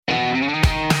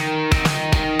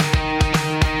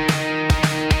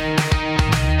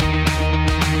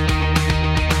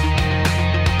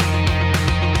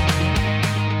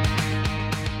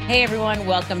Hey everyone,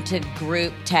 welcome to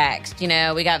Group Text. You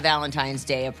know, we got Valentine's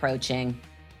Day approaching,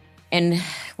 and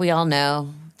we all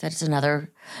know that's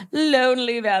another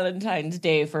lonely Valentine's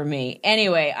Day for me.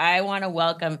 Anyway, I want to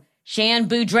welcome Shan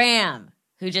Boodram,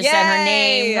 who just said her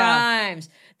name rhymes,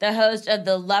 the host of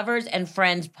the Lovers and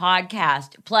Friends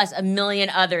podcast, plus a million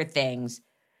other things.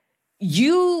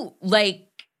 You,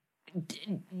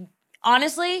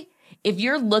 honestly, if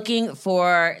you're looking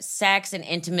for sex and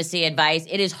intimacy advice,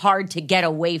 it is hard to get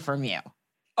away from you.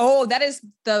 Oh, that is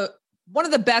one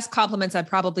of the best compliments I've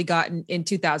probably gotten in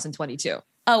 2022.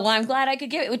 Oh, well, I'm glad I could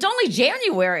give it. It's only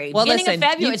January. Well, beginning listen, of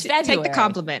February. It's February. Take the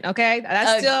compliment, okay?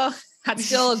 That's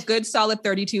still a good solid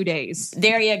 32 days.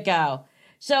 There you go.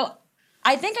 So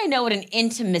I think I know what an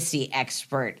intimacy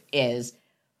expert is,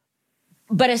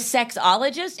 but a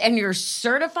sexologist, and you're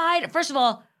certified? First of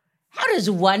all, how does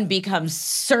one become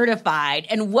certified,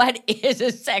 and what is a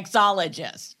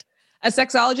sexologist? A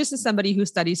sexologist is somebody who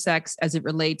studies sex as it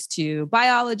relates to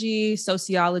biology,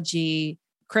 sociology,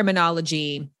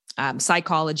 criminology,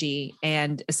 psychology,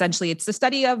 and essentially it's the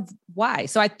study of why.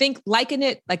 So I think liken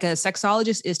it like a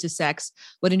sexologist is to sex,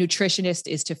 what a nutritionist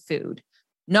is to food.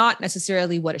 Not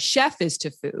necessarily what a chef is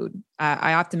to food.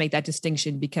 I often make that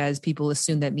distinction because people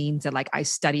assume that means that I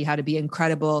study how to be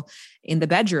incredible in the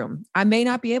bedroom. I may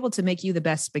not be able to make you the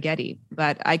best spaghetti,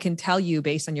 but I can tell you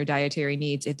based on your dietary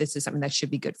needs if this is something that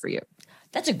should be good for you.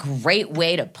 That's a great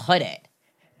way to put it.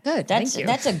 Good, thank you.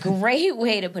 That's a great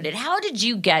way to put it. How did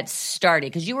you get started?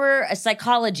 Because you were a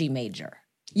psychology major.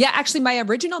 Yeah, actually, my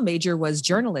original major was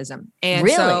journalism. And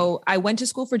really? So I went to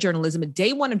school for journalism. At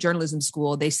day one of journalism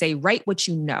school, they say, write what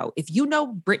you know. If you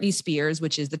know Britney Spears,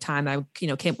 which is the time I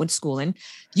went to school in,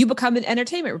 you become an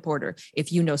entertainment reporter.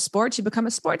 If you know sports, you become a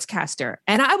sportscaster.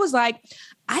 And I was like,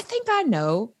 I think I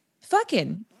know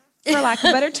fucking, for lack of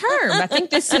a better term. I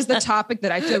think this is the topic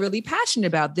that I feel really passionate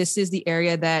about. This is the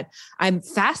area that I'm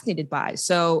fascinated by.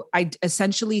 So I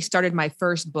essentially started my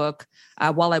first book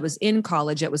while I was in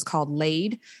college. It was called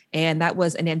Laid. And that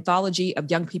was an anthology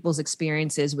of young people's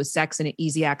experiences with sex in an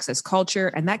easy access culture.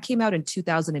 And that came out in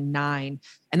 2009.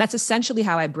 And that's essentially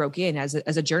how I broke in as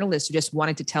a journalist who just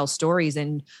wanted to tell stories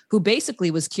and who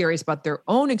basically was curious about their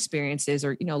own experiences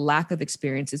or, lack of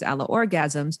experiences, a la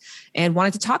orgasms, and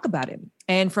wanted to talk about it.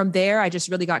 And from there, I just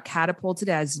really got catapulted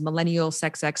as millennial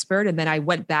sex expert. And then I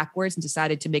went backwards and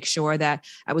decided to make sure that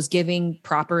I was giving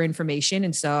proper information.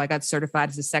 And so I got certified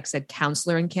as a sex ed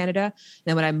counselor in Canada.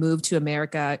 Then when I moved to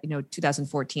America,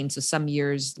 2014, so some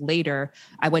years later,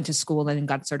 I went to school and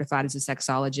got certified as a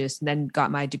sexologist and then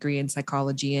got my degree in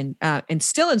psychology and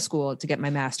still in school to get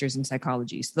my master's in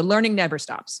psychology. So the learning never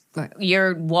stops.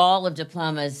 Your wall of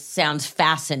diplomas sounds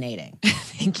fascinating.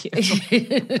 Thank you.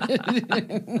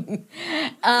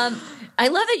 I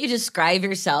love that you describe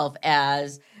yourself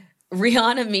as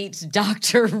Rihanna meets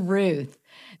Dr. Ruth.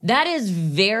 That is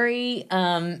very,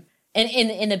 in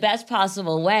the best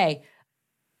possible way,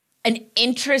 an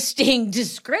interesting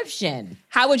description.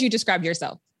 How would you describe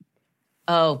yourself?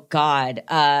 Oh, God.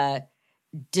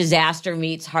 Disaster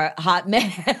meets hot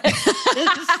mess.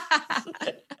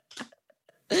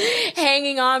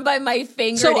 Hanging on by my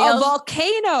fingernails. So a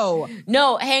volcano.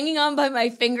 No, hanging on by my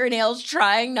fingernails,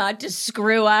 trying not to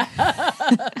screw up.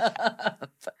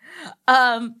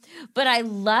 But I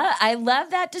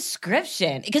love that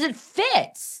description because it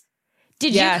fits.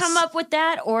 Did you come up with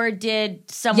that, or did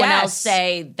someone else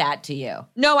say that to you?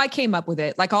 No, I came up with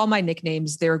it. Like all my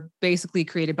nicknames, they're basically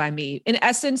created by me. In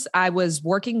essence, I was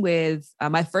working with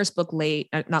my first book, my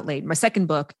second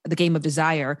book, The Game of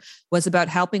Desire, was about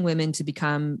helping women to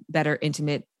become better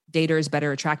intimate daters,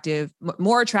 better attractive,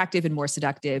 more attractive and more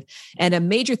seductive. And a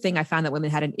major thing I found that women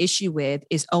had an issue with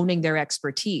is owning their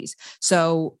expertise.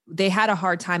 So they had a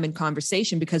hard time in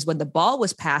conversation because when the ball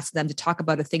was passed to them to talk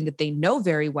about a thing that they know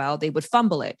very well, they would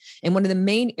fumble it. And one of the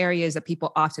main areas that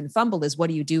people often fumble is, what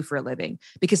do you do for a living?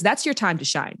 Because that's your time to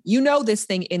shine. You know this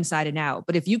thing inside and out.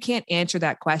 But if you can't answer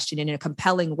that question in a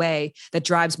compelling way that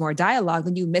drives more dialogue,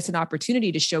 then you miss an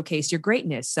opportunity to showcase your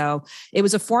greatness. So it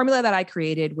was a formula that I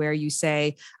created where you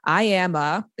say, I am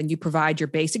and you provide your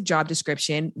basic job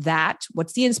description.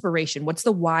 What's the inspiration? What's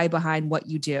the why behind what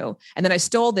you do? And then I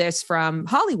stole this from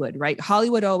Hollywood, right?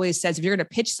 Hollywood always says, if you're going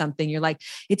to pitch something, you're like,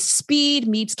 it's speed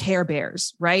meets Care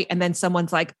Bears, right? And then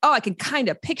someone's like, oh, I can kind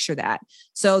of picture that.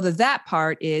 So that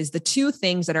part is the two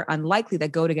things that are unlikely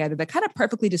that go together that kind of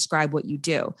perfectly describe what you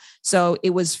do. So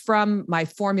it was from my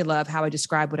formula of how I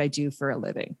describe what I do for a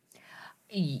living.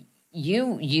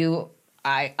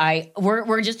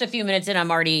 We're just a few minutes in. I'm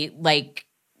already like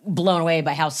blown away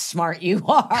by how smart you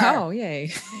are. Oh,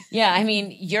 yay. Yeah, I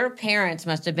mean, your parents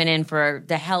must have been in for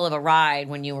the hell of a ride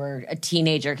when you were a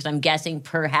teenager, because I'm guessing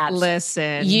perhaps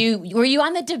Listen. were you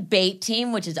on the debate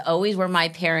team, which is always where my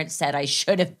parents said I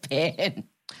should have been.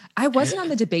 I wasn't on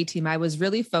the debate team. I was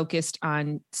really focused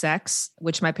on sex,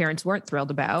 which my parents weren't thrilled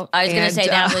about. I was going to say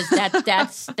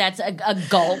that's a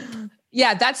gulp.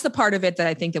 Yeah, that's the part of it that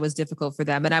I think that was difficult for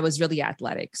them. And I was really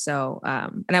athletic. So,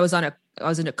 and I was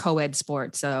in a co-ed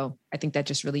sport. So I think that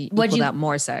just really equaled out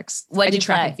more sex. I did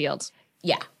track and field.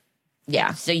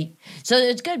 Yeah. So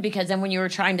it's good, because then when you were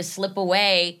trying to slip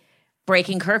away,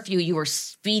 breaking curfew, you were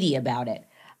speedy about it.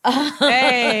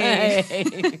 Hey.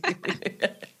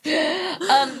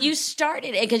 You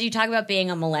started, because you talk about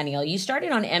being a millennial, you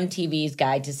started on MTV's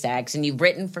Guide to Sex, and you've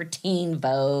written for Teen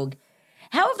Vogue.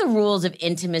 How have the rules of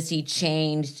intimacy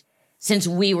changed since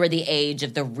we were the age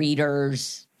of the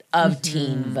readers of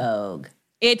Teen Vogue?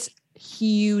 It's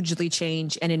hugely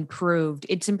changed and improved.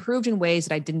 It's improved in ways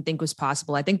that I didn't think was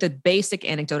possible. I think the basic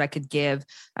anecdote I could give,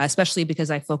 especially because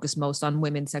I focus most on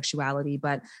women's sexuality,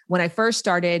 but when I first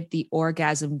started, the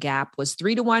orgasm gap was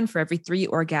 3-to-1. For every 3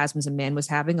 orgasms a man was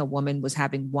having, a woman was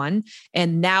having 1.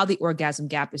 And now the orgasm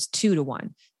gap is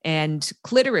 2-to-1. And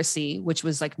cliteracy, which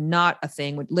was like not a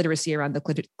thing, with literacy around the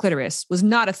clitoris was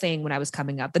not a thing when I was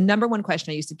coming up. The number one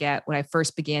question I used to get when I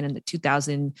first began in the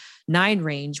 2009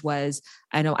 range was,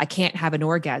 I know I can't have an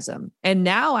orgasm. And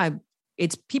now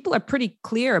people are pretty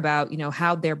clear about,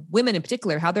 how their women in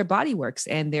particular, how their body works,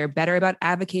 and they're better about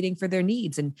advocating for their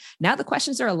needs. And now the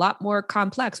questions are a lot more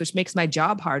complex, which makes my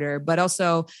job harder, but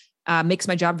also makes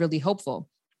my job really hopeful.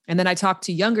 And then I talk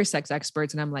to younger sex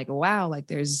experts and I'm like, wow, like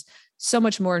there's so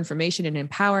much more information and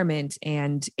empowerment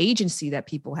and agency that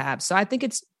people have. So I think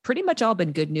it's pretty much all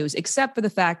been good news, except for the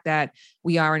fact that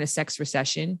we are in a sex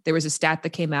recession. There was a stat that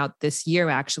came out this year,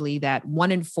 actually, that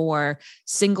 1 in 4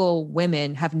 single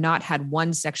women have not had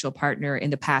one sexual partner in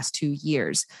the past 2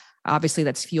 years. Obviously,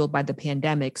 that's fueled by the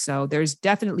pandemic. So there's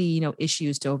definitely,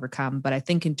 issues to overcome. But I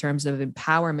think in terms of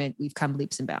empowerment, we've come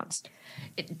leaps and bounds.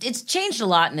 It's changed a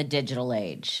lot in the digital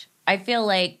age. I feel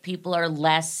like people are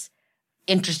less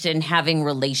interested in having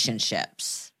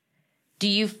relationships. Do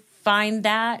you find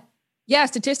that? Yeah,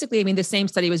 statistically, I mean, the same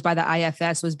study was by the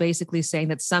IFS, was basically saying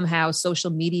that somehow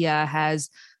social media has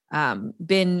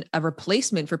been a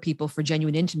replacement for people for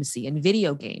genuine intimacy in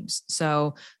video games.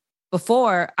 So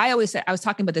before, I always said, I was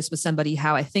talking about this with somebody,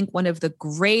 how I think one of the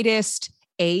greatest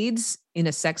aids in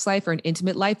a sex life or an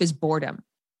intimate life is boredom.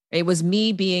 It was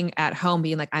me being at home,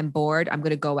 being like, I'm bored, I'm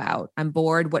going to go out. I'm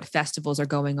bored, what festivals are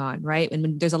going on, right? And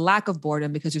when there's a lack of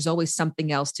boredom because there's always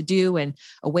something else to do and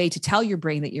a way to tell your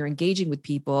brain that you're engaging with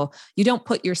people, you don't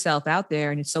put yourself out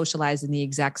there and socialize in the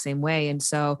exact same way. And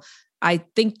so I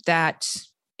think that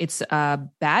it's a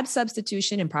bad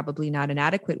substitution and probably not an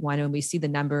adequate one. And we see the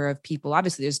number of people,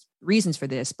 obviously there's reasons for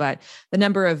this, but the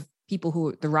number of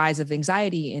people the rise of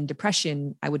anxiety and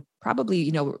depression, I would probably,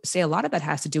 say a lot of that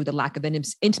has to do with the lack of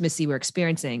intimacy we're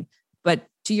experiencing. But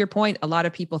to your point, a lot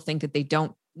of people think that they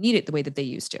don't need it the way that they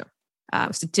used to.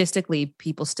 Statistically,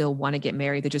 people still want to get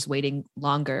married. They're just waiting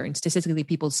longer. And statistically,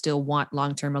 people still want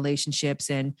long-term relationships.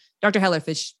 And Dr. Hella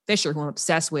Fisher, who I'm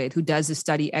obsessed with, who does this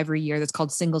study every year that's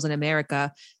called Singles in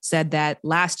America, said that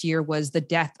last year was the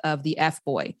death of the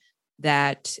F-boy,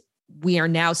 that we are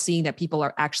now seeing that people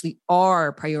are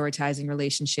prioritizing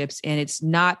relationships. And it's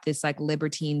not this like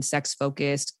libertine, sex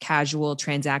focused, casual,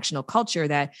 transactional culture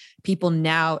that people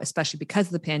now, especially because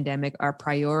of the pandemic, are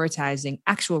prioritizing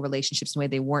actual relationships in a way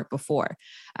they weren't before.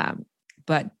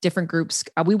 But different groups,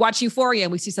 we watch Euphoria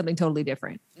and we see something totally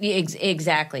different.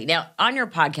 Exactly. Now on your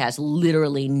podcast,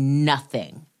 literally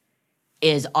nothing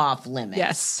is off limits.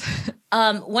 Yes.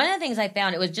 One of the things I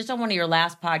found, it was just on one of your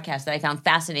last podcasts that I found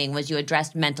fascinating, was you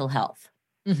addressed mental health.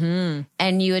 Mm-hmm.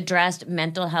 And you addressed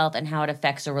mental health and how it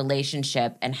affects a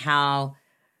relationship and how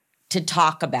to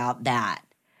talk about that.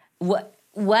 I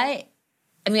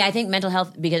think mental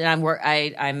health, because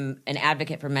I'm an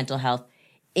advocate for mental health,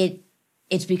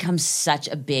 it's become such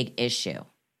a big issue.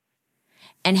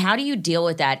 And how do you deal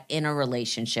with that in a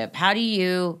relationship? How do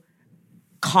you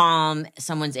calm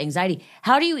someone's anxiety?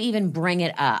 How do you even bring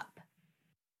it up?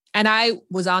 And I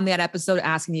was on that episode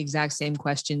asking the exact same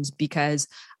questions because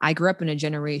I grew up in a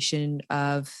generation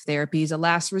of therapy as a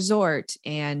last resort,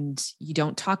 and you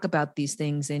don't talk about these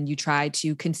things and you try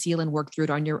to conceal and work through it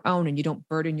on your own, and you don't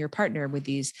burden your partner with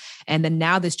these. And then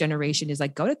now this generation is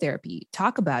like, go to therapy,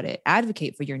 talk about it,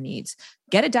 advocate for your needs,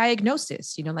 get a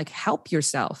diagnosis, help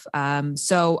yourself.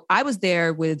 So I was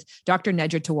there with Dr.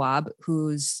 Nedra Tawwab,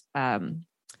 who's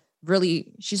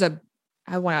she's a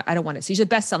I don't want to. She's a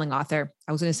best-selling author.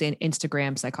 I was going to say an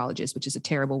Instagram psychologist, which is a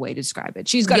terrible way to describe it.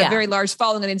 She's got a very large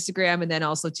following on Instagram, and then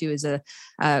also too is an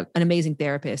amazing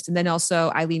therapist. And then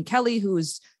also Eileen Kelly,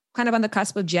 who's kind of on the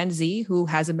cusp of Gen Z, who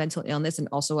has a mental illness and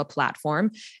also a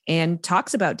platform, and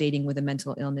talks about dating with a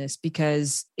mental illness,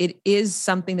 because it is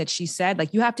something that she said,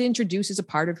 like, you have to introduce as a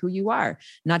part of who you are,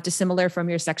 not dissimilar from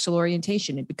your sexual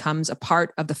orientation. It becomes a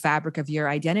part of the fabric of your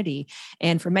identity.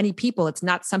 And for many people, it's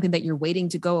not something that you're waiting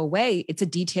to go away. It's a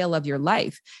detail of your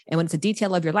life. And when it's a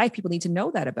detail of your life, people need to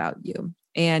know that about you.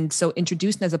 And so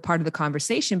introducing as a part of the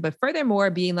conversation, but furthermore,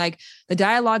 being like, the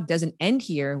dialogue doesn't end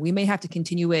here. We may have to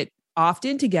continue it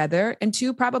often together, and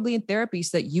two, probably in therapy,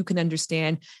 so that you can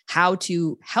understand how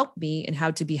to help me and how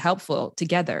to be helpful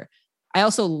together. I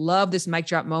also love this mic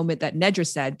drop moment that Nedra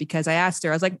said, because I asked her,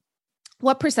 I was like,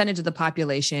 what percentage of the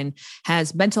population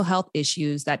has mental health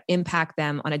issues that impact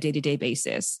them on a day-to-day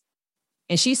basis?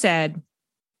 And she said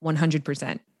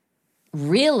 100%.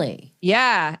 Really?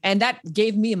 Yeah. And that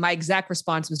gave me, my exact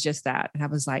response was just that. And I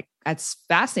was like, that's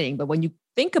fascinating. But when you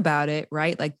think about it,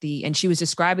 right? And she was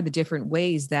describing the different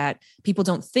ways that people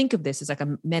don't think of this as like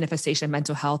a manifestation of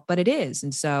mental health, but it is.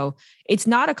 And so it's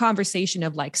not a conversation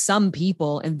of like some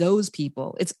people and those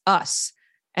people, it's us.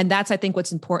 And that's, I think,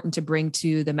 what's important to bring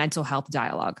to the mental health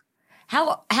dialogue.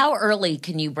 How early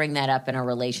can you bring that up in a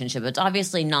relationship? It's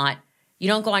obviously not, you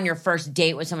don't go on your first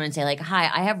date with someone and say like,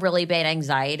 hi, I have really bad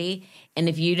anxiety. And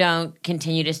if you don't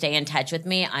continue to stay in touch with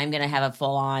me, I'm going to have a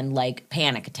full on like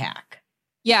panic attack.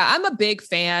 Yeah, I'm a big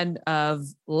fan of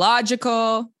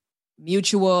logical,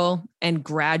 mutual, and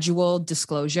gradual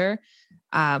disclosure.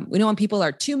 We know when people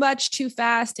are too much, too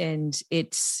fast, and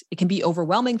it can be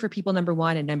overwhelming for people, number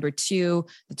one. And number two,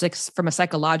 it's like from a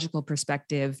psychological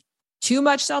perspective, too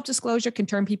much self-disclosure can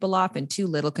turn people off, and too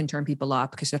little can turn people off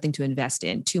because there's nothing to invest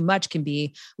in. Too much can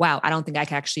be, wow, I don't think I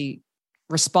can actually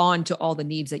respond to all the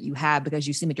needs that you have because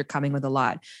you seem like you're coming with a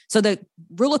lot. So the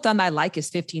rule of thumb I like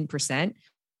is 15%.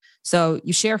 So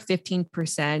you share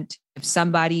 15%. If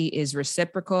somebody is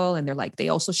reciprocal and they're like, they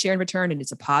also share in return and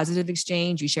it's a positive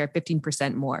exchange, you share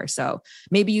 15% more. So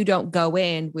maybe you don't go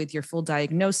in with your full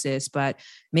diagnosis, but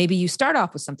maybe you start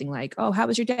off with something like, oh, how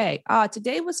was your day?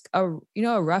 Today was a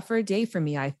rougher day for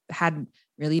me. I had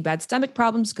really bad stomach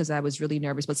problems because I was really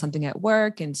nervous about something at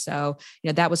work. And so,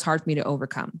 that was hard for me to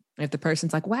overcome. And if the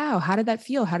person's like, wow, how did that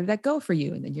feel? How did that go for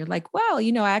you? And then you're like, well,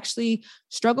 I actually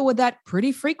struggle with that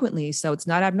pretty frequently. So it's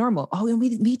not abnormal. Oh, and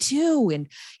me too. And,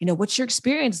 what's your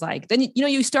experience like? Then,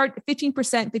 you start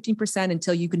 15%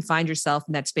 until you can find yourself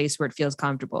in that space where it feels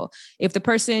comfortable. If the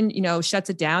person,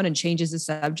 shuts it down and changes the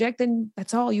subject, then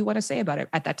that's all you want to say about it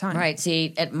at that time. Right.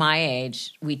 See, at my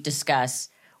age, we discuss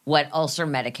what ulcer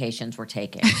medications we're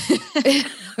taking.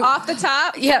 Off the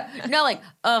top? Yeah. No, like,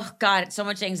 oh God, it's so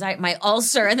much anxiety, my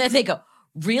ulcer. And then they go,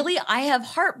 really? I have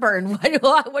heartburn.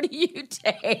 What do you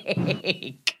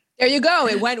take? There you go.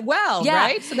 It went well,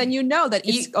 right? So then you know that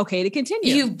it's okay to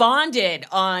continue. You've bonded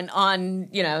on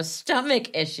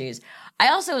stomach issues. I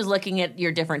also was looking at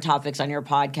your different topics on your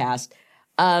podcast.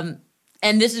 And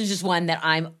this is just one that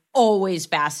I'm always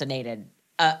fascinated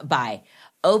by.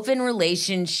 Open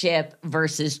relationship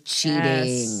versus cheating.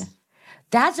 Yes.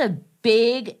 That's a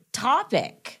big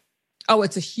topic. Oh,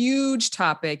 it's a huge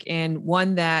topic, and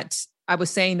one that I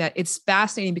was saying that it's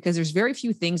fascinating because there's very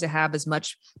few things that have as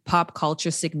much pop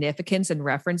culture significance and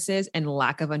references and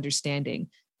lack of understanding,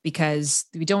 because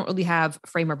we don't really have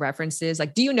frame of references.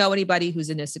 Like, do you know anybody who's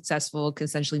in a successful,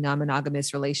 consensually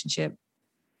non-monogamous relationship?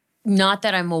 Not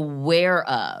that I'm aware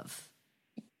of.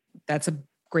 That's a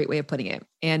great way of putting it.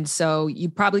 And so you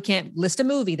probably can't list a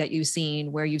movie that you've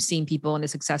seen where you've seen people in a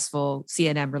successful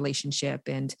CNM relationship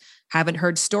and haven't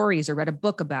heard stories or read a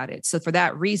book about it. So for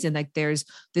that reason, like, there's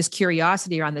this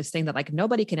curiosity around this thing that like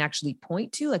nobody can actually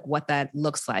point to like what that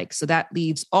looks like. So that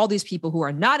leaves all these people who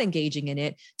are not engaging in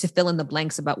it to fill in the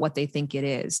blanks about what they think it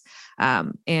is.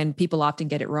 And people often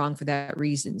get it wrong for that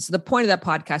reason. So the point of that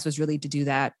podcast was really to do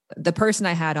that. The person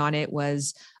I had on it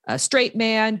was a straight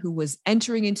man who was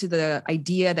entering into the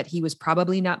idea that he was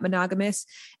probably not monogamous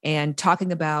and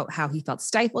talking about how he felt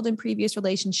stifled in previous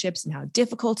relationships and how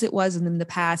difficult it was in the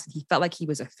past. And he felt like he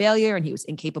was a failure and he was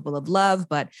incapable of love.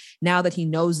 But now that he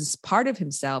knows this part of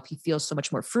himself, he feels so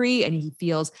much more free and he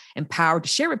feels empowered to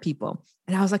share with people.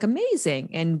 And I was like, amazing.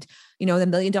 And, the $1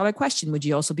 million question, would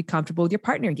you also be comfortable with your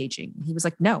partner engaging? And he was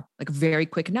like, no, like a very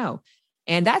quick no.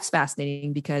 And that's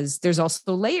fascinating because there's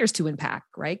also layers to unpack,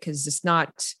 right? Because it's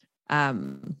not,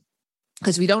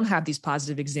 because we don't have these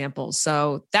positive examples.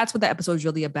 So that's what the episode is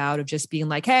really about, of just being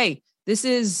like, hey, This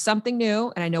is something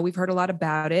new. And I know we've heard a lot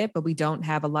about it, but we don't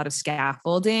have a lot of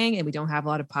scaffolding and we don't have a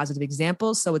lot of positive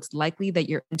examples. So it's likely that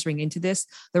you're entering into this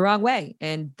the wrong way.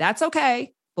 And that's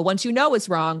okay. But once you know it's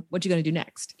wrong, what you going to do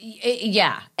next?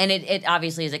 Yeah. And it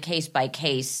obviously is a case by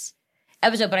case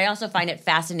episode, but I also find it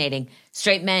fascinating.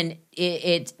 Straight men,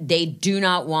 they do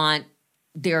not want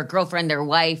their girlfriend, their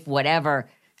wife, whatever,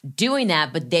 doing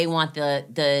that, but they want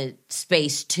the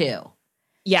space too.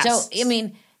 Yes. So, I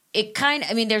mean, I'm trying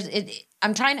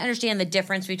to understand the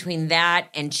difference between that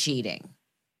and cheating.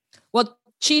 Well,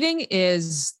 cheating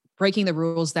is breaking the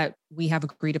rules that we have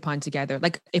agreed upon together.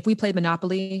 Like if we played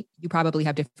Monopoly, you probably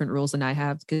have different rules than I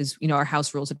have because, our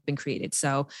house rules have been created.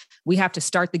 So we have to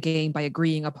start the game by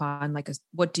agreeing upon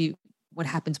what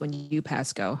happens when you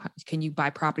pass go? Can you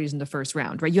buy properties in the first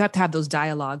round, right? You have to have those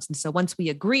dialogues. And so once we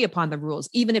agree upon the rules,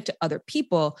 even if to other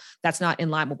people, that's not in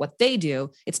line with what they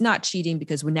do, it's not cheating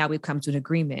because now we've come to an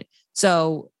agreement.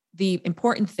 So the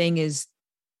important thing is,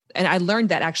 and I learned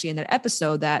that actually in that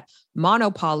episode, that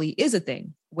monopoly is a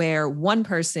thing where one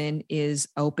person is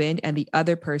open and the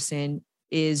other person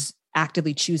is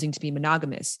actively choosing to be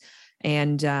monogamous.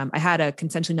 And I had a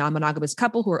consensually non-monogamous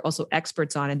couple who are also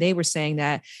experts on, and they were saying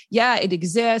that, yeah, it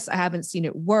exists. I haven't seen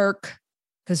it work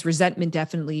because resentment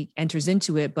definitely enters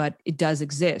into it, but it does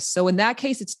exist. So in that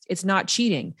case, it's not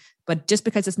cheating. But just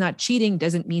because it's not cheating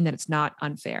doesn't mean that it's not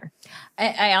unfair.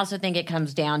 I also think it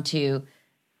comes down to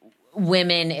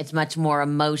women. It's much more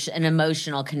an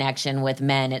emotional connection. With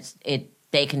men,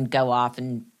 they can go off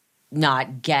and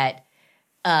not get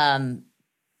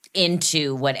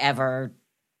into whatever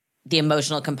the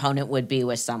emotional component would be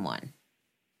with someone.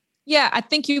 Yeah, I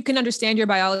think you can understand your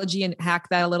biology and hack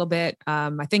that a little bit.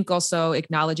 I think also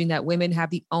acknowledging that women have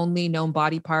the only known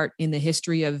body part in the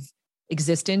history of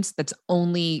existence that's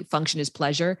only function as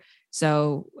pleasure.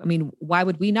 So, I mean, why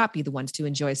would we not be the ones to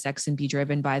enjoy sex and be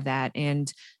driven by that?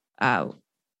 And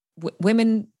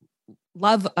women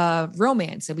love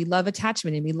romance and we love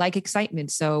attachment and we like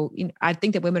excitement. So I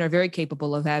think that women are very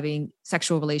capable of having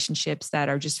sexual relationships that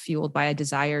are just fueled by a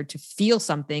desire to feel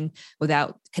something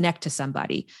without connect to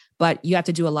somebody. But you have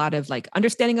to do a lot of like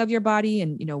understanding of your body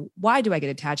and, why do I get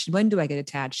attached? When do I get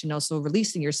attached? And also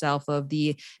releasing yourself of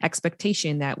the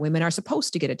expectation that women are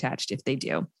supposed to get attached if they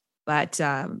do. But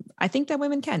I think that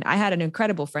women can. I had an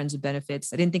incredible friends with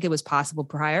benefits. I didn't think it was possible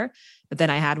prior, but then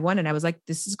I had one and I was like,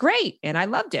 this is great. And I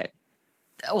loved it.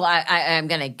 Well, I'm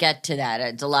going to get to that.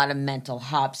 It's a lot of mental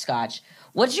hopscotch.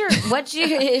 What's your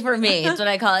for me, it's what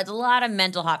I call it. It's a lot of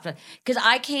mental hopscotch because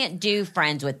I can't do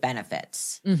friends with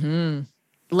benefits. Mm-hmm.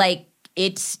 Like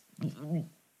it's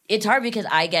hard because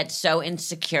I get so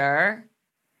insecure.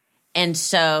 And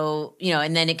so,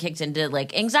 and then it kicks into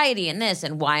like anxiety and this,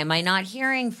 and why am I not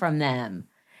hearing from them?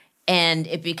 And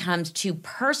it becomes too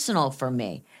personal for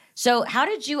me. So how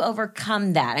did you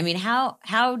overcome that? I mean, how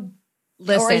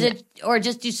listen, or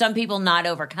just do some people not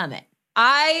overcome it?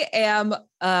 I am,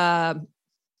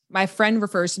 my friend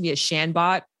refers to me as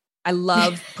Shanbot. I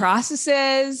love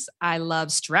processes. I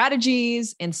love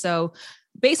strategies. And so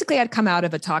basically I'd come out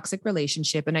of a toxic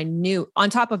relationship and I knew on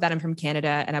top of that, I'm from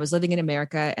Canada and I was living in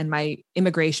America and my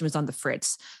immigration was on the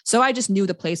fritz. So I just knew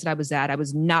the place that I was at. I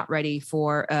was not ready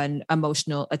for an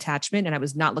emotional attachment and I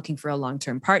was not looking for a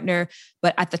long-term partner.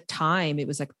 But at the time, it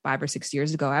was like 5 or 6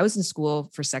 years ago, I was in school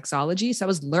for sexology. So I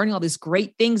was learning all these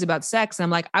great things about sex. And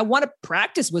I'm like, I want to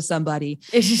practice with somebody.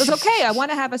 So it's okay. I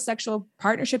want to have a sexual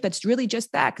partnership that's really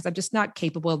just that because I'm just not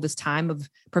capable of this time of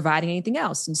providing anything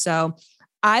else. And so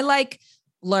I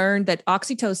learned that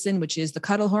oxytocin, which is the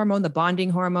cuddle hormone, the bonding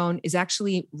hormone, is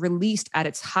actually released at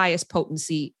its highest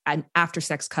potency and after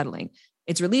sex cuddling.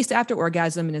 It's released after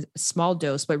orgasm in a small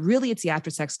dose, but really it's the after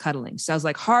sex cuddling. So I was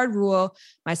like, hard rule,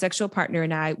 my sexual partner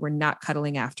and I were not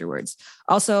cuddling afterwards.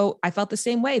 Also, I felt the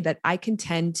same way that I can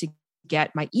tend to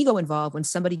get my ego involved when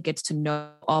somebody gets to know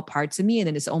all parts of me and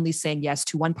then is only saying yes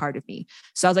to one part of me.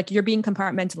 So I was like, you're being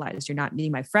compartmentalized. You're not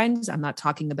meeting my friends. I'm not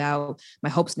talking about my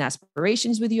hopes and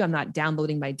aspirations with you. I'm not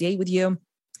downloading my date with you.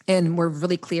 And we're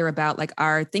really clear about like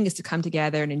our thing is to come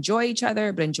together and enjoy each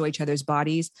other, but enjoy each other's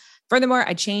bodies. Furthermore,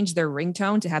 I changed their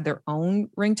ringtone to have their own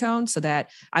ringtone so that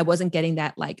I wasn't getting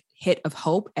that like hit of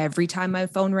hope every time my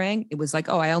phone rang. It was like,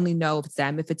 oh, I only know if it's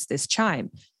them if it's this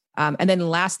chime. And then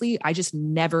lastly, I just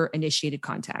never initiated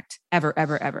contact ever,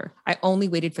 ever, ever. I only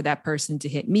waited for that person to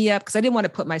hit me up because I didn't want to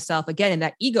put myself again in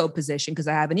that ego position because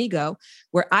I have an ego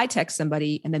where I text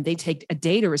somebody and then they take a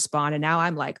day to respond. And now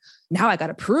I'm like, now I got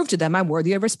to prove to them I'm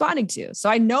worthy of responding to.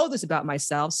 So I know this about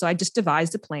myself. So I just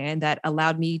devised a plan that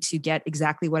allowed me to get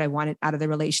exactly what I wanted out of the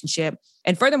relationship.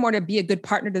 And furthermore, to be a good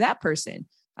partner to that person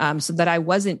so that I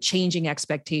wasn't changing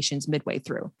expectations midway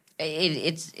through.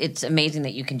 It's amazing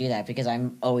that you can do that because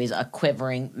I'm always a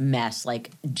quivering mess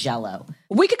like Jello.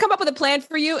 We could come up with a plan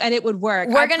for you and it would work.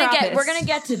 We're gonna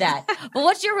get to that. But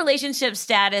what's your relationship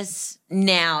status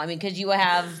now? I mean,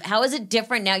 because how is it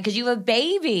different now? Because you have a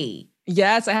baby.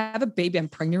 Yes, I have a baby. I'm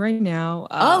pregnant right now.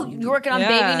 You're working on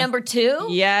baby number 2?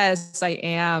 Yes, I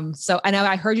am. So I know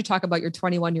I heard you talk about your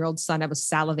 21-year-old son. I was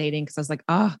salivating because I was like,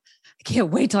 I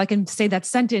can't wait till I can say that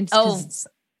sentence. Oh,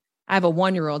 I have a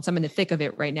 1-year-old, so I'm in the thick of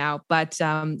it right now. But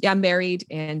I'm married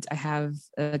and I have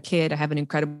a kid. I have an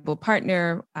incredible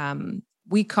partner.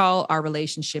 We call our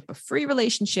relationship a free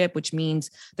relationship, which means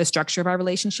the structure of our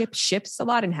relationship shifts a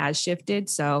lot and has shifted.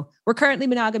 So we're currently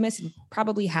monogamous and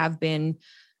probably have been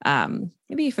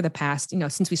maybe for the past,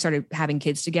 since we started having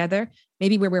kids together,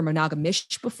 maybe where we were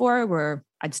monogamish before, where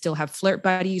I'd still have flirt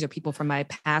buddies or people from my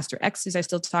past or exes I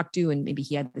still talk to, and maybe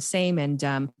he had the same.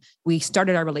 And we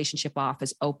started our relationship off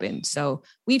as open. So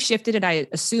we've shifted it. I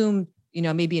assume,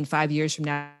 maybe in 5 years from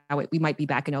now, we might be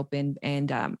back in open,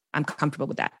 and I'm comfortable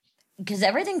with that. Because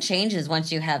everything changes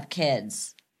once you have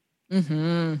kids.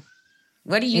 Mm-hmm.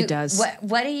 It does.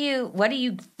 What are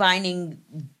you finding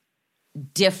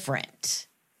different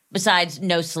besides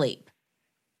no sleep?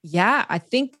 Yeah, I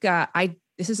think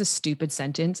this is a stupid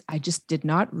sentence. I just did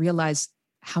not realize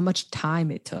how much time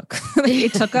it took.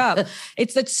 It took up.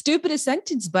 It's the stupidest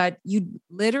sentence, but you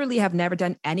literally have never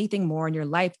done anything more in your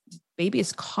life. Baby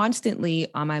is constantly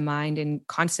on my mind and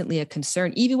constantly a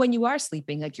concern. Even when you are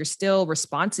sleeping, like you're still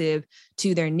responsive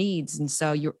to their needs. And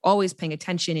so you're always paying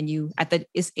attention, and you at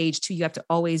this age too, you have to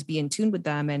always be in tune with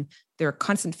them, and they're a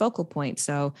constant focal point.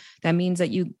 So that means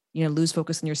that you lose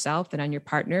focus on yourself and on your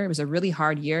partner. It was a really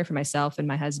hard year for myself and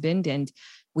my husband. And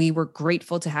we were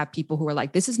grateful to have people who were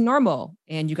like, this is normal.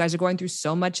 And you guys are going through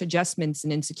so much adjustments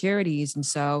and insecurities. And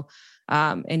so,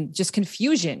 and just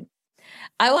confusion.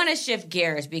 I want to shift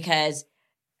gears because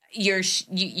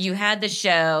you had the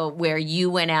show where you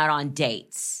went out on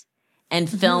dates and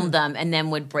filmed them and then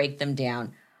would break them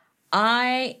down.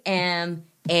 I am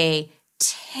a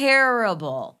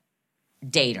terrible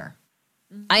dater.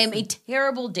 I am a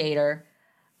terrible dater.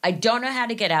 I don't know how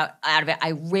to get out of it.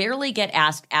 I rarely get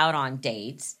asked out on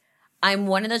dates. I'm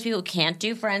one of those people who can't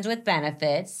do friends with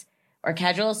benefits or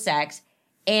casual sex.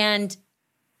 And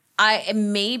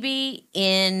maybe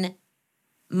in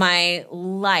my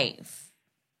life,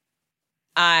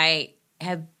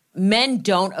 men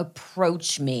don't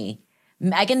approach me.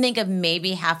 I can think of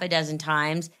maybe half a dozen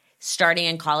times starting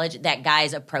in college that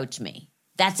guys approach me.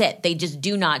 That's it. They just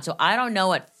do not. So I don't know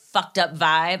what fucked up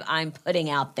vibe I'm putting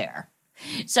out there.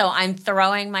 So I'm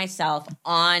throwing myself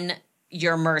on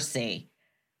your mercy.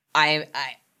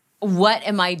 What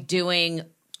am I doing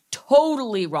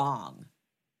totally wrong?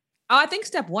 Oh, I think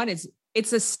step one is,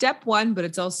 it's a step one, but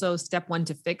it's also step one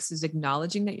to fix is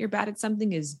acknowledging that you're bad at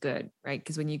something is good, right?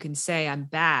 Because when you can say I'm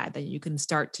bad, then you can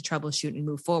start to troubleshoot and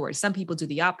move forward. Some people do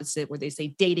the opposite, where they say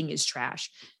dating is trash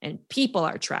and people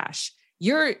are trash.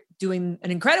 You're doing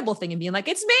an incredible thing and being like,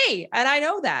 it's me. And I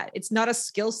know that it's not a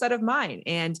skill set of mine.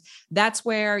 And that's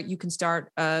where you can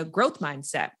start a growth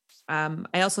mindset.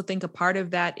 I also think a part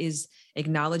of that is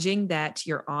acknowledging that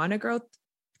you're on a growth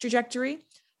trajectory.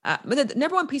 But the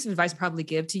number one piece of advice I'd probably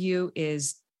give to you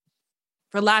is,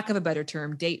 for lack of a better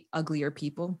term, date uglier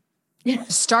people.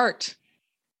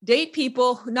 Date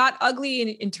people not ugly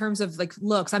in terms of like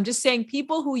looks. I'm just saying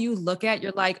people who you look at,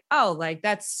 you're like, oh, like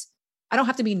I don't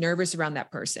have to be nervous around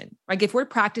that person. Like if we're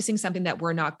practicing something that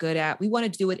we're not good at, we want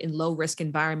to do it in low risk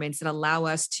environments that allow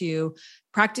us to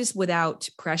practice without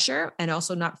pressure and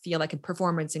also not feel like a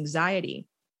performance anxiety.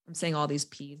 I'm saying all these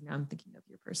P's now. I'm thinking of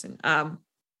your person.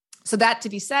 So that to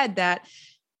be said, that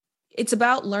it's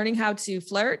about learning how to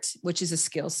flirt, which is a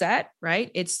skill set, right?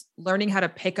 It's learning how to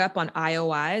pick up on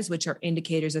IOIs, which are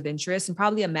indicators of interest. And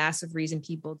probably a massive reason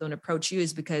people don't approach you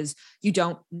is because you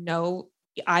don't know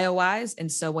IOIs.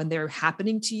 And so when they're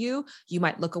happening to you, you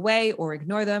might look away or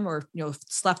ignore them or,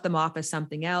 slough them off as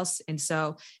something else. And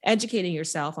so educating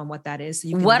yourself on what that is. So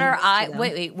you can what are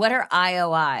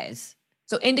IOIs?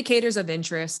 So indicators of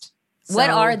interest.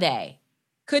 What are they?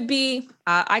 Could be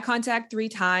eye contact 3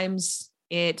 times.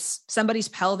 It's somebody's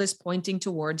pelvis pointing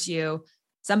towards you,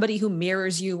 somebody who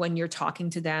mirrors you when you're talking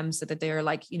to them so that they're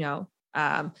like,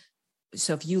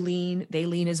 so if you lean, they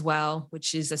lean as well,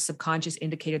 which is a subconscious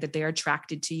indicator that they're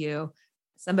attracted to you.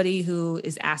 Somebody who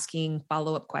is asking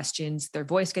follow-up questions, their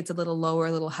voice gets a little lower,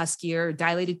 a little huskier.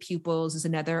 Dilated pupils is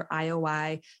another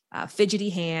IOI. Fidgety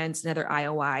hands, another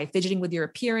IOI. Fidgeting with your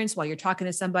appearance while you're talking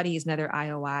to somebody is another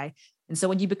IOI. And so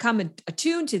when you become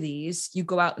attuned to these, you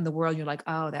go out in the world, you're like,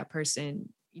 oh, that person,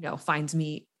 finds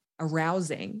me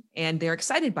arousing and they're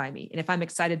excited by me. And if I'm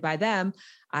excited by them,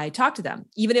 I talk to them.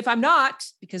 Even if I'm not,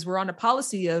 because we're on a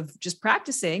policy of just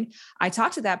practicing, I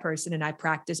talk to that person and I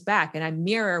practice back and I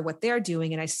mirror what they're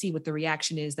doing and I see what the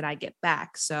reaction is that I get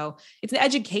back. So it's an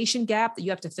education gap that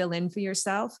you have to fill in for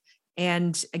yourself.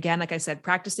 And again, like I said,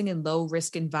 practicing in low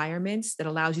risk environments that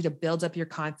allows you to build up your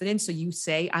confidence. So you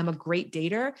say, I'm a great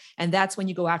dater. And that's when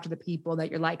you go after the people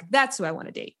that you're like, that's who I want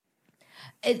to date.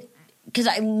 Because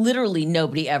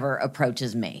nobody ever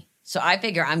approaches me. So I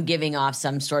figure I'm giving off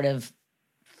some sort of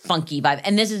funky vibe.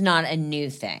 And this is not a new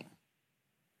thing.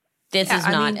 A new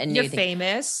thing. You're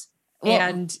famous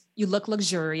and you look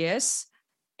luxurious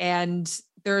and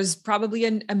there's probably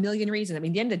a million reasons. I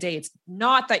mean, at the end of the day, it's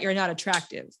not that you're not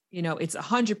attractive. It's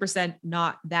 100%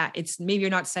 not that. It's maybe you're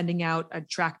not sending out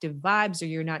attractive vibes or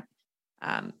you're not.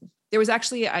 There was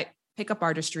actually, pickup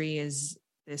artistry is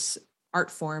this art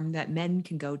form that men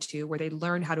can go to where they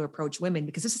learn how to approach women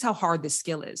because this is how hard this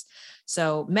skill is.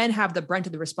 So men have the brunt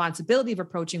of the responsibility of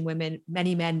approaching women.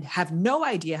 Many men have no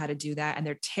idea how to do that and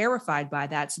they're terrified by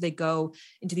that. So they go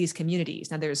into these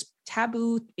communities. Now there's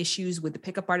taboo issues with the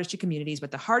pickup artistry communities,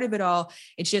 but the heart of it all,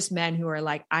 it's just men who are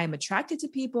like, I'm attracted to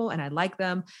people and I like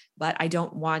them, but I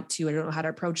don't know how to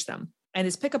approach them. And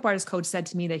his pickup artist coach said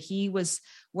to me that he was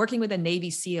working with a Navy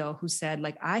SEAL who said,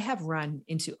 like, I have run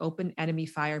into open enemy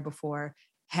fire before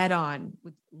head on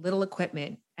with little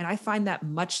equipment. And I find that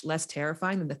much less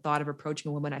terrifying than the thought of approaching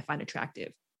a woman I find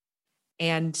attractive.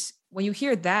 And when you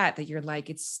hear that you're like,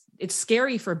 it's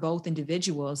scary for both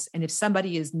individuals. And if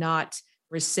somebody is not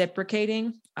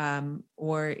reciprocating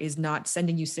or is not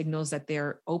sending you signals that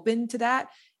they're open to that,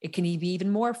 it can be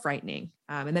even more frightening.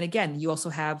 And then again, you also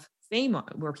have fame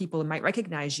where people might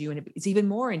recognize you and it's even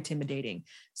more intimidating.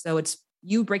 So it's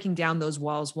you breaking down those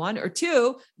walls, one, or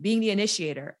two, being the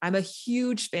initiator. I'm a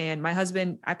huge fan. My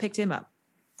husband, I picked him up.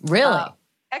 Really?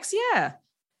 Heck yeah.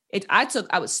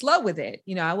 I was slow with it.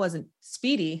 I wasn't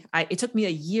speedy. It took me a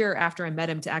year after I met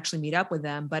him to actually meet up with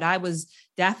them, but I was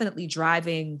definitely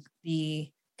driving the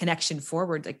connection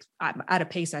forward. Like at a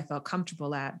pace I felt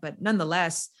comfortable at, but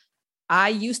nonetheless, I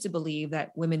used to believe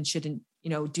that women shouldn't,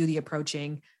 do the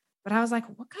approaching. But I was like,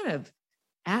 what kind of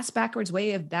ass backwards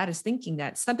way of that is thinking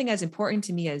that something as important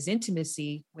to me as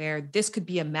intimacy, where this could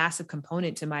be a massive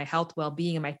component to my health,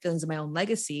 well-being, and my feelings of my own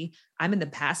legacy, I'm in the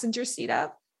passenger seat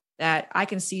of that. I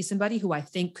can see somebody who I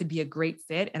think could be a great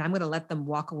fit and I'm going to let them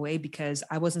walk away because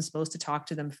I wasn't supposed to talk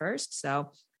to them first. So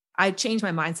I changed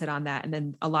my mindset on that. And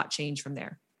then a lot changed from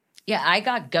there. Yeah. I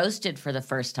got ghosted for the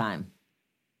first time.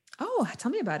 Oh,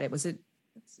 tell me about it.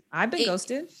 I've been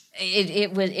ghosted.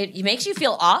 It makes you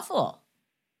feel awful.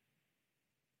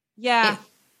 Yeah.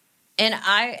 And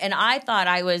I thought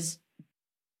I was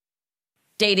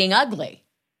dating ugly.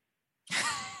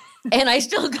 And I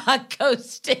still got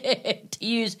ghosted, to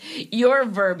use your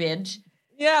verbiage.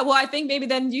 Yeah, well, I think maybe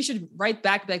then you should write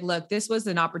back like, look, this was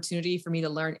an opportunity for me to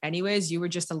learn anyways. You were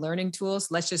just a learning tool. So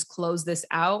let's just close this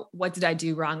out. What did I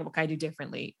do wrong? What can I do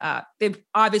differently? They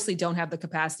obviously don't have the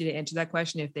capacity to answer that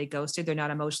question. If they ghosted, they're not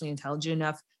emotionally intelligent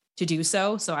enough to do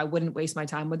so. So I wouldn't waste my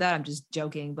time with that. I'm just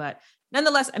joking. But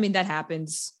nonetheless, I mean, that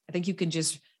happens. I think you can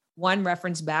just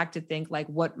reference back to think like,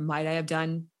 what might I have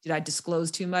done? Did I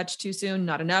disclose too much too soon?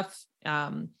 Not enough.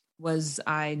 Was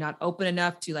I not open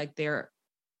enough to like their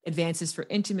advances for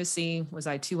intimacy? Was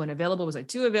I too unavailable? Was I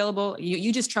too available?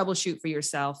 You just troubleshoot for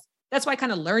yourself. That's why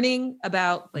kind of learning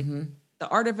about like the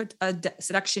art of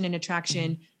seduction and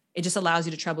attraction, it just allows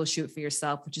you to troubleshoot for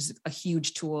yourself, which is a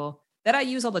huge tool that I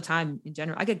use all the time in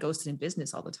general. I get ghosted in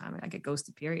business all the time. I get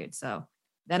ghosted, period. So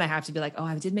then I have to be like, oh,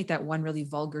 I did make that one really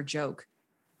vulgar joke.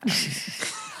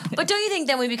 But don't you think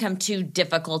then we become too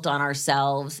difficult on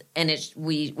ourselves and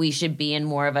we should be in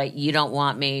more of a, you don't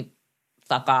want me,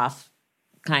 fuck off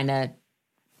kind of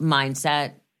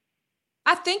mindset?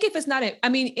 I think if it's not,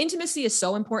 intimacy is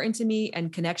so important to me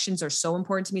and connections are so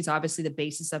important to me. It's obviously the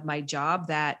basis of my job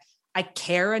that I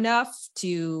care enough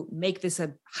to make this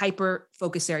a hyper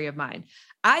focus area of mine.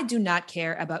 I do not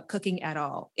care about cooking at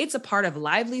all. It's a part of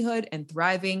livelihood and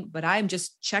thriving, but I'm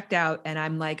just checked out and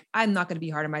I'm like, I'm not going to be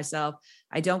hard on myself.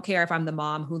 I don't care if I'm the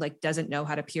mom who like doesn't know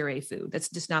how to puree food. That's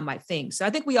just not my thing. So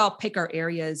I think we all pick our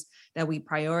areas that we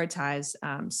prioritize.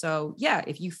 So yeah,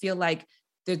 if you feel like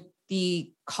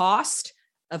the cost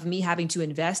of me having to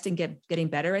invest and getting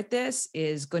better at this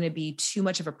is going to be too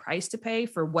much of a price to pay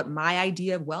for what my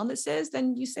idea of wellness is,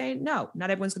 then you say, no, not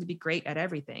everyone's going to be great at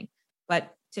everything.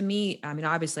 But to me,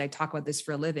 obviously I talk about this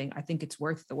for a living. I think it's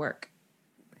worth the work.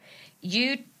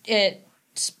 Your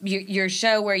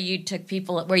show where you took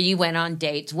people, where you went on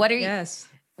dates. Yes.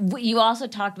 You also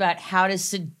talked about how to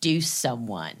seduce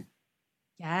someone.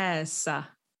 Yes.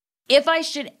 if I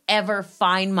should ever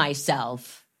find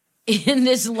myself in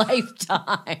this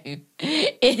lifetime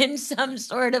in some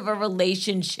sort of a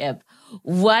relationship,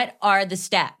 what are the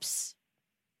steps?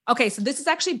 Okay, so this is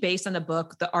actually based on the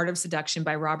book, The Art of Seduction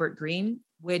by Robert Greene,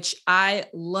 which I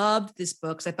loved this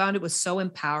book because I found it was so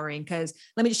empowering. Because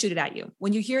let me just shoot it at you.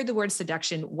 When you hear the word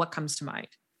seduction, what comes to mind?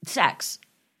 Sex.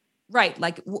 Right.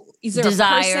 Like, is there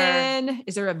Desire. a person?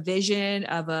 Is there a vision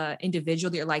of an individual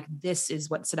that you're like, this is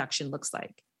what seduction looks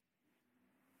like?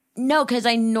 No, because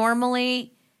I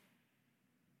normally,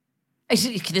 this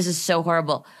is so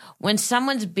horrible. When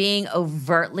someone's being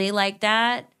overtly like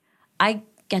that, I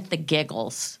get the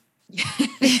giggles,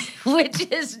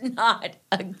 which is not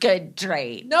a good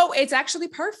trait. No, it's actually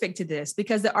perfect to this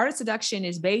because the art of seduction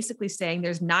is basically saying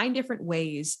there's 9 different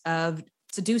ways of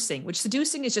seducing, which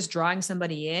seducing is just drawing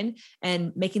somebody in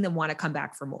and making them want to come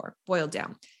back for more, boiled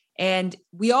down. And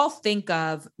we all think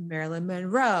of Marilyn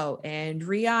Monroe and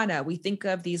Rihanna. We think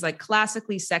of these like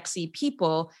classically sexy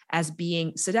people as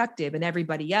being seductive, and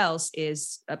everybody else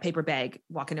is a paper bag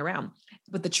walking around.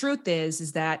 But the truth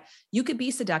is that you could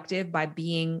be seductive by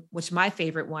being, which my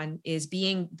favorite one is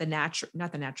being the natural,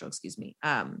 not the natural, excuse me,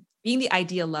 being the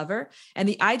ideal lover. And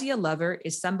the ideal lover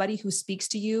is somebody who speaks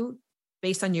to you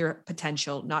based on your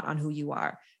potential, not on who you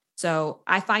are. So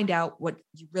I find out what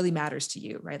really matters to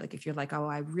you, right? Like if you're like, oh,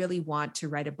 I really want to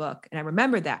write a book. And I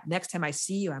remember that next time I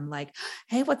see you, I'm like,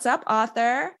 hey, what's up,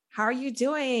 author? How are you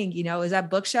doing? You know, is that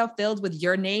bookshelf filled with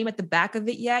your name at the back of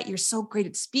it yet? You're so great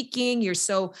at speaking. You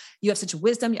have such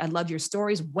wisdom. I love your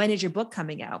stories. When is your book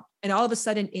coming out? And all of a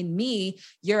sudden in me,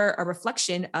 you're a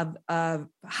reflection of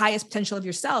highest potential of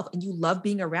yourself. And you love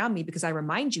being around me because I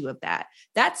remind you of that.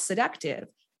 That's seductive.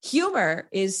 Humor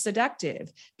is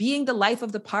seductive. Being the life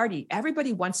of the party.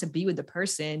 Everybody wants to be with the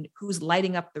person who's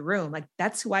lighting up the room. Like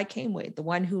that's who I came with. The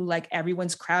one who like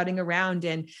everyone's crowding around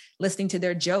and listening to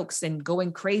their jokes and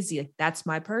going crazy. Like that's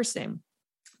my person.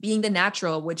 Being the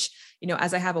natural, which, you know,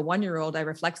 as I have a 1-year-old, I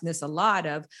reflect on this a lot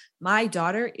of my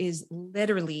daughter is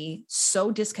literally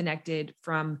so disconnected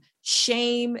from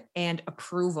shame and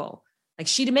approval. Like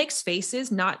she makes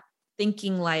faces, not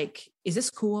thinking like, is this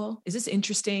cool? Is this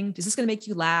interesting? Is this going to make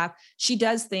you laugh? She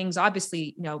does things,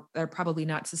 obviously, you know, they're probably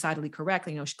not societally correct.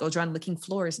 You know, she goes around licking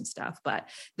floors and stuff, but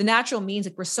the natural means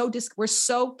like we're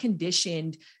so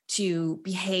conditioned to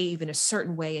behave in a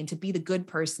certain way and to be the good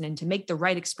person and to make the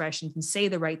right expressions and say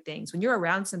the right things. When you're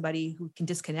around somebody who can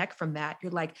disconnect from that,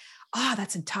 you're like, oh,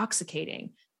 that's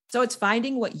intoxicating. So it's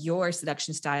finding what your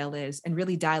seduction style is and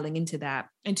really dialing into that.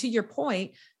 And to your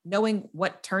point, knowing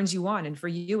what turns you on. And for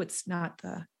you, it's not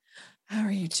the, how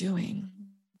are you doing?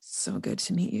 So good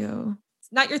to meet you.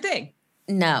 It's not your thing.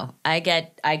 No, I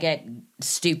get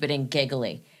stupid and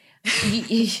giggly.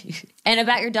 And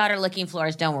about your daughter licking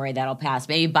floors, don't worry, that'll pass.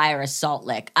 Maybe buy her a salt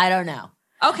lick. I don't know.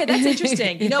 Okay, that's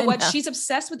interesting. You know what? No. She's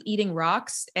obsessed with eating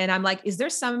rocks. And I'm like, is there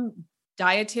some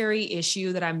dietary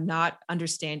issue that I'm not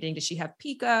understanding? Does she have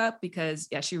pica? Because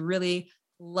yeah, she really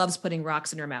loves putting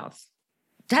rocks in her mouth.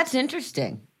 That's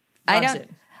interesting. Loves it.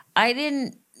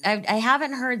 I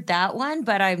haven't heard that one,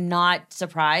 but I'm not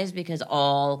surprised because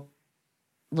all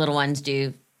little ones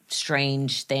do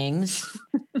strange things.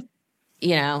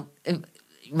 You know,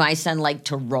 my son liked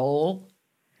to roll.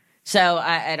 So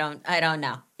I don't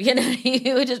know. You know,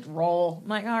 he would just roll. I'm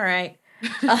like, all right.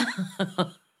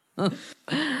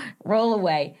 Roll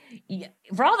away.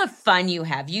 For all the fun you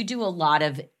have, you do a lot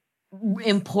of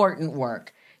important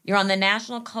work. You're on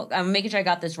the I'm making sure I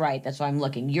got this right. That's why I'm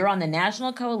looking. You're on the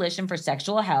National Coalition for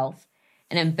Sexual Health,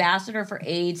 an ambassador for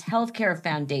AIDS Healthcare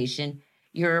Foundation.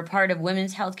 You're a part of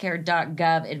Women's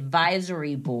Healthcare.gov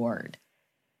advisory board.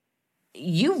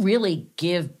 You really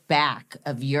give back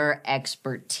of your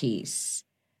expertise.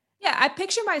 Yeah, I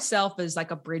picture myself as like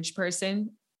a bridge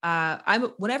person.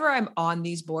 Whenever I'm on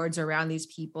these boards around these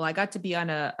people, I got to be on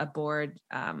a board,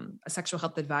 a sexual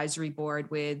health advisory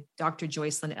board with Dr.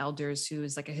 Joycelyn Elders, who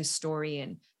is like a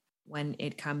historian when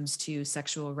it comes to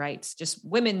sexual rights, just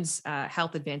women's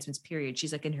health advancements, period.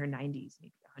 She's like in her 90s,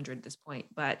 maybe 100 at this point.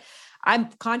 But I'm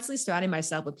constantly surrounding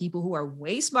myself with people who are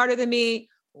way smarter than me,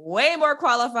 way more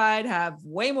qualified, have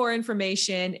way more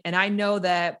information. And I know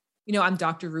that, you know, I'm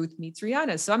Dr. Ruth meets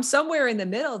Rihanna. So I'm somewhere in the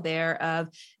middle there of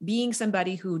being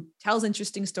somebody who tells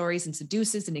interesting stories and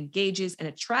seduces and engages and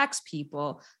attracts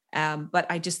people. But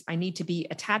I need to be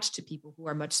attached to people who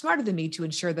are much smarter than me to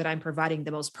ensure that I'm providing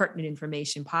the most pertinent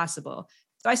information possible.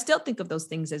 So I still think of those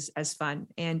things as fun.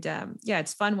 And yeah,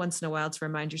 it's fun once in a while to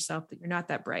remind yourself that you're not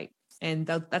that bright. And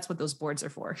that's what those boards are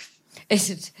for.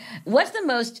 What's the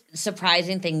most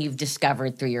surprising thing you've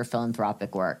discovered through your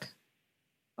philanthropic work?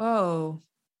 Oh,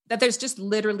 that there's just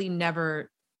literally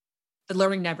never the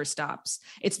learning never stops.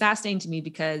 It's fascinating to me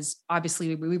because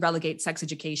obviously we relegate sex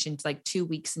education to like 2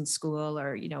 weeks in school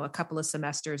or, a couple of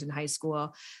semesters in high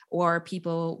school, or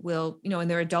people will, in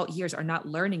their adult years are not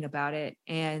learning about it.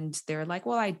 And they're like,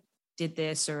 well, I did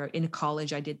this, or in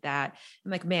college, I did that.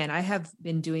 I'm like, man, I have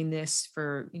been doing this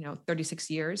for, 36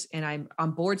 years, and I'm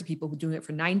on boards of people who are doing it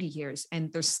for 90 years.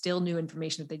 And there's still new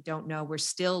information that they don't know. We're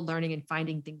still learning and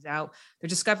finding things out. They're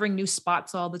discovering new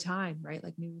spots all the time, right?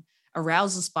 Like new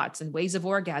arousal spots and ways of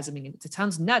orgasming. And it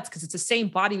sounds nuts because it's the same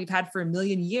body we've had for a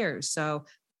million years. So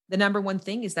the number one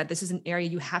thing is that this is an area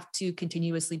you have to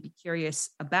continuously be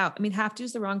curious about. I mean, have to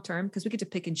is the wrong term because we get to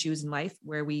pick and choose in life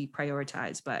where we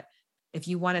prioritize. But if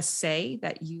you want to say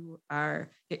that your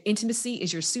intimacy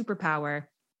is your superpower,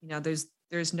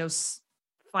 there's no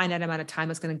finite amount of time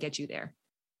that's going to get you there.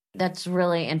 That's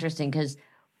really interesting because,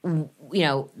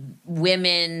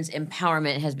 women's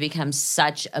empowerment has become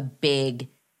such a big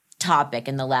topic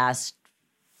in the last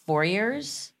 4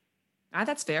 years.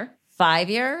 That's fair. 5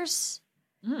 years.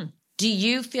 Do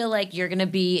you feel like you're going to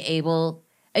be able,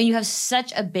 and you have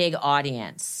such a big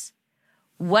audience,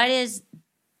 what is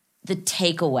the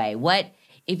takeaway? What,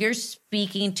 if you're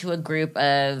speaking to a group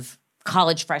of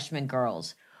college freshman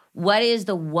girls, what is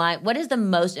the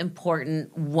most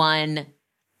important one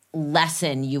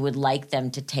lesson you would like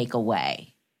them to take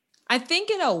away? I think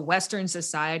in a Western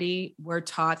society, we're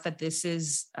taught that this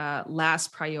is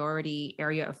last priority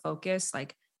area of focus,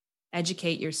 like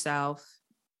educate yourself,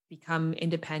 become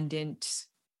independent,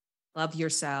 love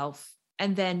yourself,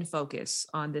 and then focus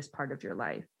on this part of your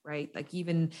life, right? Like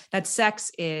even that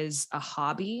sex is a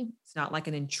hobby. It's not like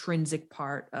an intrinsic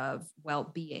part of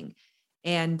well-being.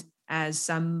 And as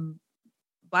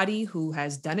somebody who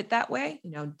has done it that way,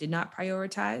 did not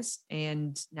prioritize,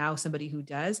 and now somebody who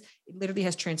does, it literally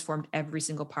has transformed every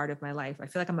single part of my life. I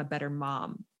feel like I'm a better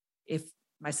mom if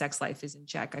my sex life is in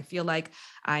check. I feel like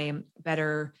I am a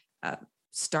better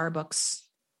Starbucks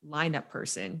lineup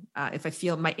person if I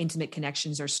feel my intimate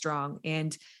connections are strong.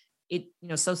 And it,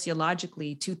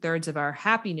 sociologically, 2/3 of our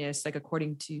happiness, like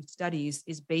according to studies,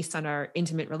 is based on our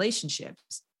intimate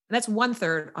relationships. And that's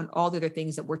 1/3 on all the other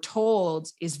things that we're told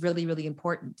is really, really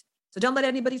important. So don't let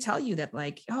anybody tell you that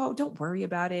like, oh, don't worry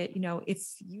about it. If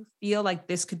you feel like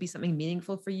this could be something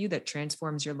meaningful for you that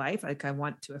transforms your life, like I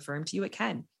want to affirm to you, it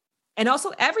can. And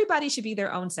also everybody should be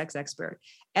their own sex expert.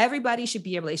 Everybody should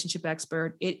be a relationship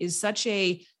expert. It is such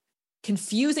a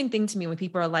confusing thing to me when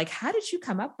people are like, how did you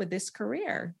come up with this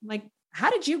career? Like, how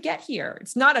did you get here?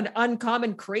 It's not an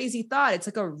uncommon, crazy thought. It's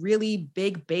like a really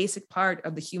big, basic part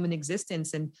of the human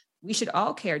existence. And we should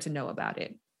all care to know about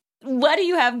it. What do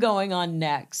you have going on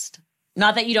next?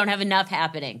 Not that you don't have enough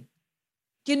happening.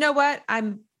 You know what?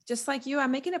 I'm just like you.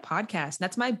 I'm making a podcast. And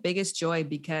that's my biggest joy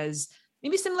because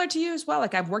maybe similar to you as well.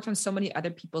 Like I've worked on so many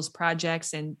other people's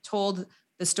projects and told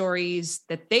the stories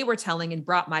that they were telling and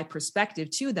brought my perspective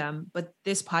to them. But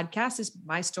this podcast is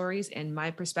my stories and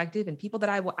my perspective and people that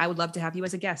I would love to have you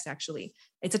as a guest, actually.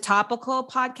 It's a topical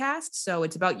podcast. So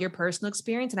it's about your personal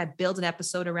experience. And I build an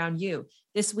episode around you.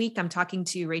 This week, I'm talking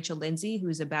to Rachel Lindsay,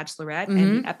 who's a bachelorette.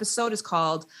 And the episode is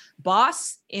called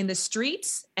Boss in the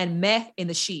Streets and Meh in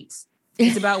the Sheets.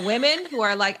 It's about women who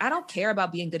are like, I don't care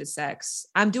about being good at sex.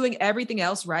 I'm doing everything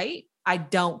else right. I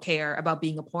don't care about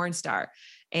being a porn star.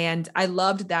 And I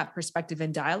loved that perspective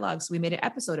and dialogue. So we made an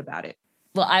episode about it.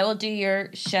 Well, I will do your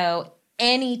show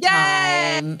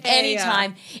anytime. Yay!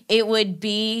 Anytime. It would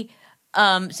be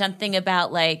something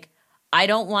about like, I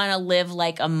don't want to live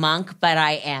like a monk, but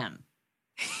I am.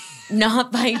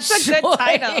 Not by choice. A good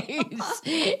title.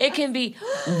 It can be,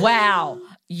 wow,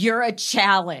 you're a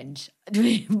challenge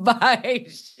by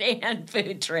Shan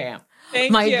Boodram.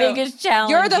 Thank My you. biggest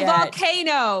challenge. You're the yet.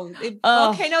 Volcano.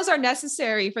 Volcanoes are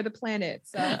necessary for the planet.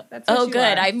 So that's what you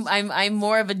good. are. I'm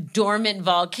more of a dormant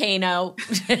volcano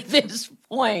at this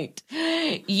point.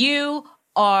 You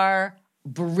are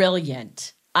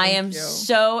brilliant. I am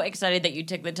so excited that you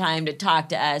took the time to talk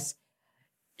to us.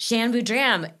 Shan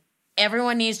Boodram,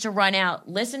 everyone needs to run out,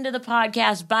 listen to the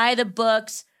podcast, buy the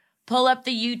books, pull up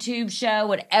the YouTube show,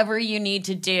 whatever you need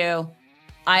to do.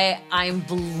 I'm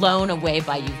blown away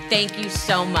by you. Thank you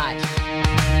so much.